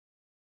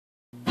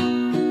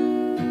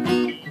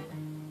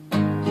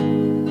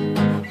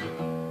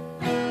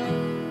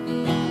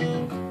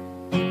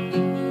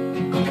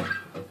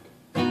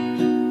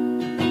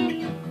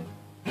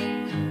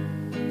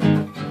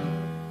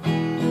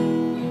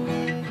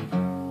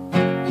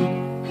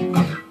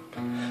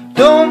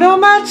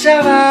much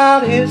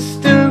about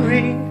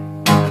history,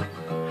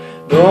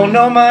 don't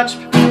know much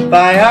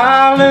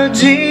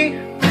biology,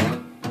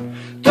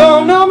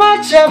 don't know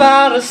much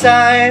about a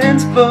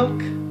science book,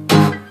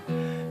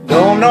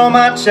 don't know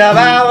much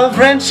about the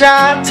French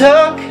I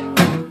took.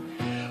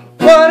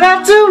 What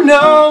I do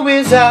know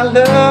is I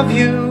love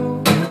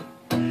you,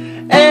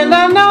 and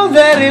I know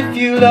that if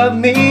you love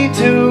me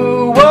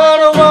too, what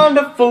a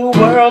wonderful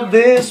world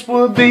this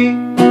would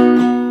be.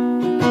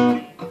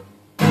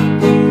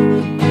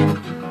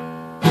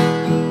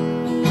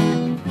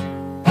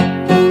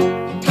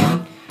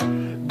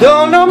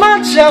 Don't know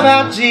much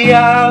about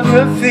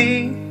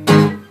geography,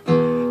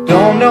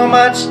 don't know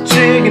much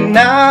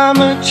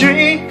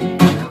trigonometry,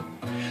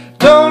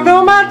 don't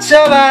know much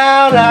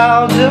about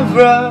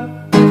algebra,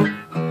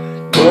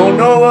 don't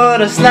know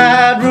what a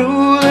slide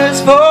rule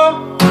is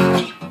for,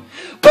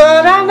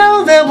 but I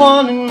know that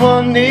 1 and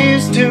 1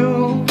 is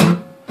 2.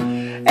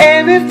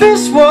 And if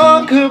this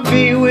one could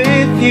be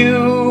with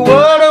you,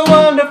 what a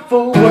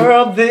wonderful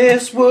world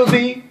this would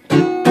be.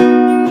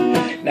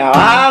 Now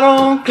I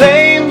don't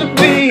claim to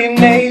be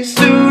an A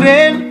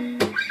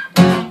student,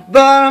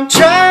 but I'm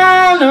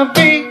trying to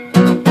be.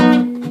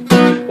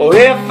 Well,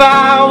 if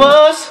I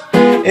was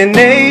an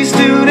A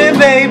student,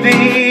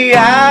 baby,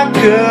 I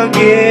could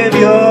give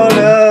your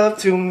love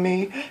to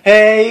me.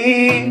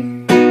 Hey.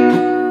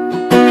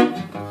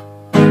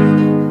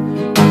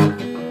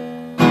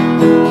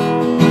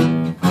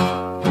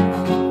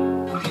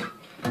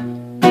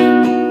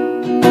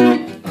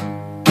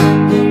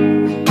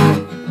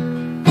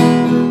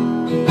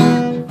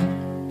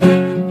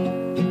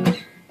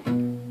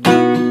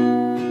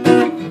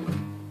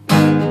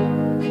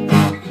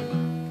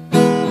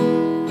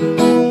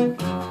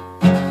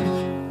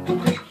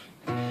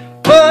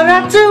 But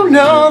I do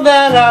know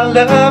that I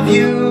love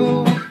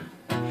you,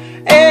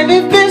 and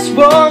if this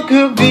one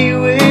could be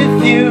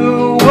with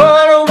you,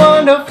 what a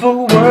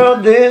wonderful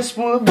world this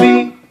would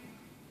be.